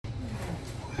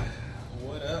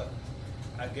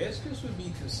guess this would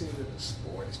be considered a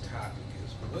sports topic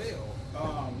as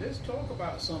well. Let's talk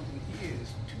about something here.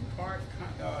 It's a two-part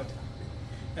topic.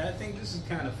 And I think this is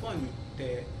kind of funny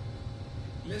that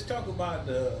let's talk about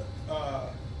the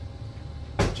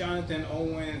Jonathan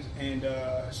Owens and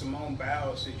Simone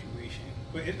Biles situation.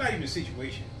 But it's not even a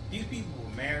situation. These people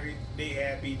were married, they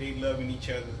happy, they loving each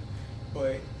other.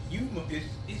 But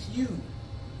it's you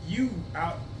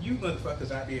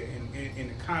motherfuckers out there in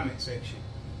the comment section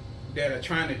that are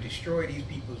trying to destroy these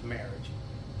people's marriage.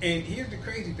 And here's the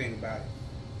crazy thing about it.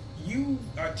 You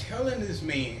are telling this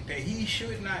man that he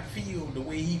should not feel the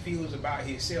way he feels about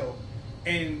himself.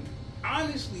 And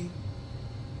honestly,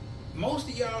 most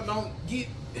of y'all don't get,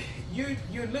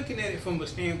 you're looking at it from a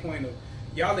standpoint of,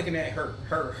 y'all looking at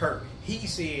her. He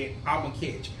said, I'm a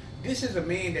catch. This is a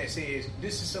man that says,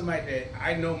 this is somebody that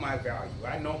I know my value,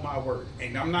 I know my worth,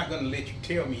 and I'm not going to let you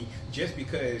tell me just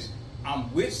because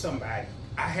I'm with somebody,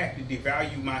 I have to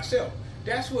devalue myself.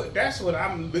 That's what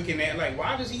I'm looking at. Like,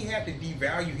 why does he have to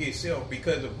devalue himself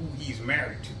because of who he's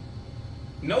married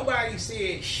to? Nobody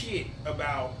said shit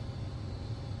about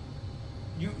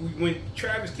you when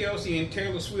Travis Kelce and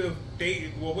Taylor Swift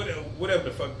whatever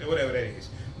that is.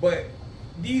 But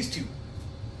these two,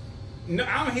 no,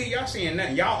 I don't hear y'all saying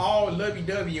nothing. Y'all all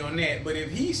lovey-dovey on that. But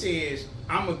if he says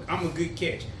I'm a good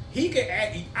catch, he could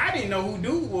act. I didn't know who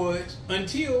dude was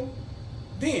until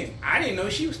then. I didn't know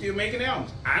she was still making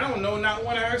albums. I don't know not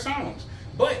one of her songs.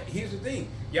 But here's the thing.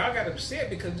 Y'all got upset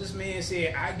because this man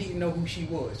said I didn't know who she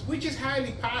was, which is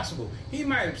highly possible. He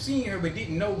might have seen her but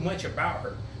didn't know much about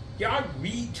her. Y'all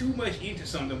read too much into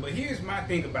something. But here's my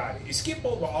thing about it. Skip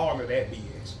over all of that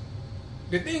BS.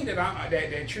 The thing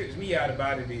that trips me out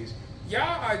about it is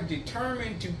y'all are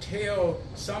determined to tell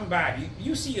somebody.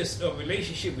 You see a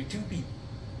relationship with two people.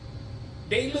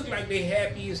 They look like they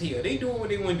happy as hell. They doing what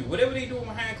they want to do. Whatever they doing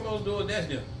behind closed doors, that's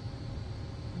them.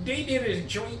 They did a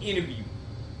joint interview.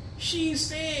 She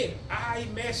said, I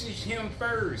messaged him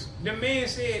first. The man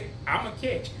said, I'm a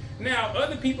catch. Now,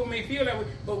 other people may feel that way,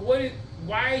 but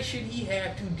why should he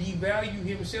have to devalue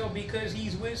himself because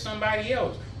he's with somebody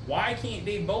else? Why can't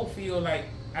they both feel like,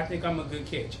 I think I'm a good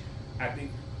catch? I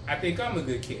think I'm a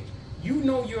good catch. You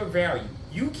know your value.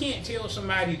 You can't tell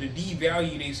somebody to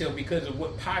devalue themselves because of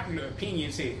what popular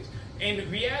opinion says. And the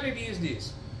reality is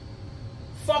this.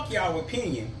 Fuck y'all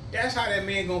opinion. That's how that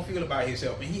man gonna feel about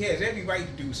himself. And he has every right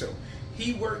to do so.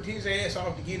 He worked his ass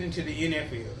off to get into the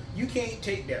NFL. You can't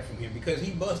take that from him because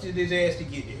he busted his ass to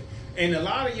get there. And a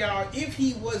lot of y'all, if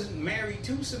he wasn't married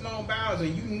to Simone Biles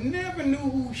and you never knew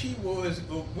who she was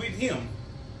with him,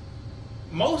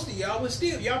 most of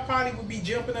y'all probably would be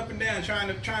jumping up and down trying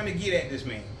to get at this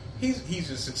man. He's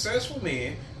a successful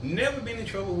man, never been in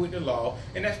trouble with the law,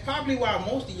 and that's probably why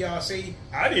most of y'all say,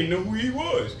 I didn't know who he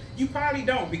was. You probably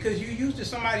don't, because you're used to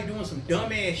somebody doing some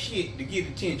dumbass shit to get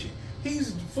attention.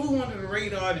 He's flew under the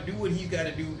radar to do what he's got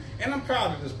to do, and I'm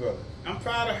proud of this brother. I'm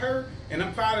proud of her, and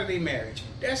I'm proud of their marriage.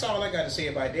 That's all I got to say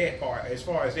about that part, as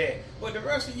far as that. But the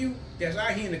rest of you that's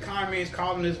out here in the comments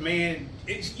calling this man,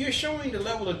 you're showing the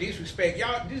level of disrespect.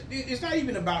 Y'all, it's not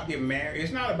even about their marriage.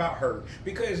 It's not about her.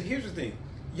 Because here's the thing.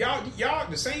 Y'all,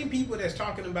 the same people that's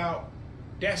talking about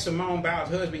that Simone Biles'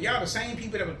 husband, y'all the same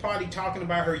people that was probably talking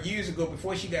about her years ago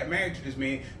before she got married to this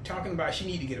man, talking about she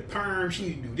need to get a perm, she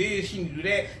need to do this, she need to do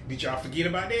that. Did y'all forget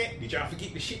about that? Did y'all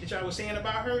forget the shit that y'all was saying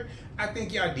about her? I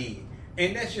think y'all did.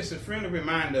 And that's just a friendly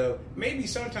reminder of maybe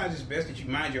sometimes it's best that you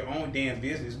mind your own damn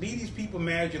business. Leave these people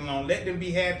marriage alone. Let them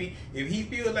be happy. If he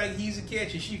feels like he's a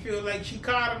catch and she feels like she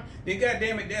caught him, then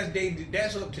goddamn it,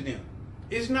 that's up to them.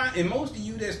 It's not, and most of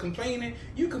you that's complaining,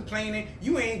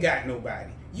 you ain't got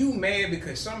nobody. You mad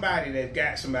because somebody that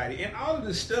got somebody. And all of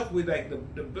the stuff with like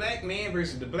the black man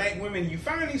versus the black women, you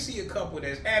finally see a couple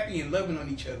that's happy and loving on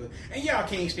each other, and y'all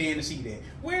can't stand to see that.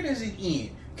 Where does it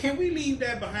end? Can we leave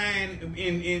that behind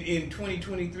in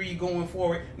 2023 going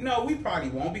forward? No, we probably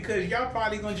won't, because y'all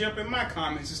probably gonna jump in my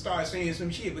comments and start saying some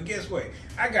shit. But guess what?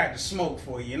 I got the smoke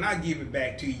for you, and I give it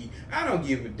back to you. I don't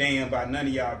give a damn about none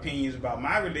of y'all opinions about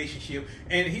my relationship.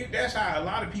 And that's how a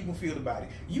lot of people feel about it.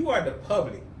 You are the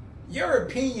public. Your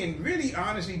opinion really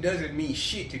honestly doesn't mean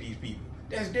shit to these people.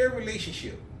 That's their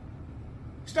relationship.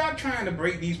 Stop trying to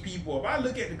break these people up. I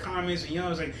look at the comments and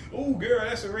y'all say, oh girl,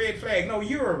 that's a red flag. No,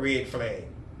 you're a red flag.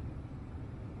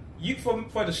 You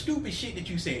for the stupid shit that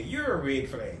you saying, you're a red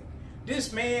flag.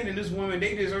 This man and this woman,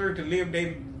 they deserve to live,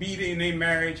 be in their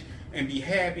marriage and be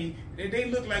happy. They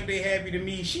look like they happy to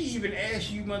me. She even asked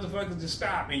you motherfuckers to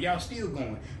stop, and y'all still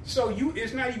going. So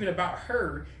it's not even about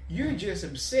her. You're just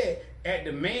upset at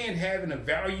the man having a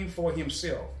value for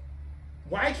himself.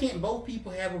 Why can't both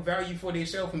people have a value for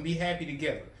themselves and be happy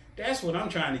together? That's what I'm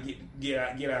trying to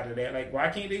get out of that. Like, why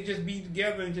can't they just be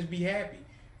together and just be happy?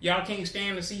 Y'all can't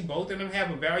stand to see both of them have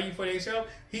a value for themselves.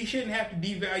 He shouldn't have to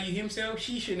devalue himself.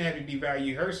 She shouldn't have to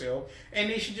devalue herself.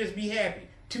 And they should just be happy.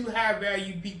 Two high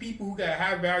value people who got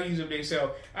high values of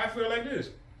themselves. I feel like this.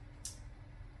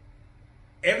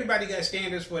 Everybody got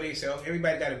standards for themselves.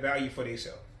 Everybody got a value for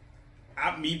themselves.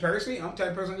 Me personally, I'm the type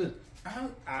of person who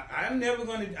I'm never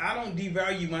going to, I don't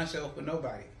devalue myself for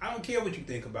nobody. I don't care what you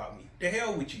think about me. The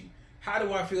hell with you. How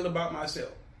do I feel about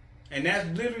myself? And that's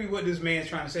literally what this man's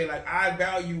trying to say. Like, I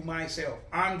value myself.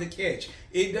 I'm the catch.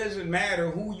 It doesn't matter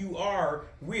who you are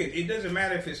with. It doesn't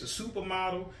matter if it's a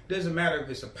supermodel. It doesn't matter if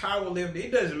it's a power lifter.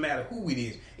 It doesn't matter who it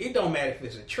is. It don't matter if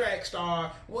it's a track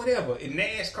star, whatever, in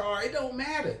NASCAR. It don't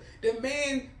matter. The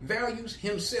man values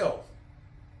himself.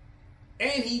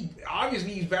 And he's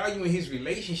valuing his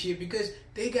relationship because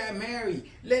they got married.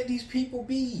 Let these people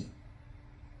be.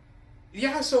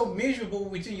 Y'all so miserable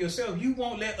within yourself, you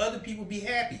won't let other people be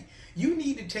happy. You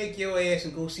need to take your ass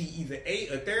and go see either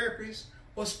a therapist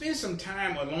or spend some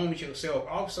time alone with yourself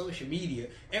off social media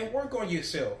and work on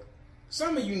yourself.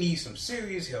 Some of you need some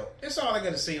serious help. That's all I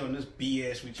got to say on this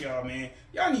BS with y'all, man.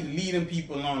 Y'all need to leave them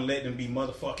people alone and let them be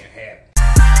motherfucking happy.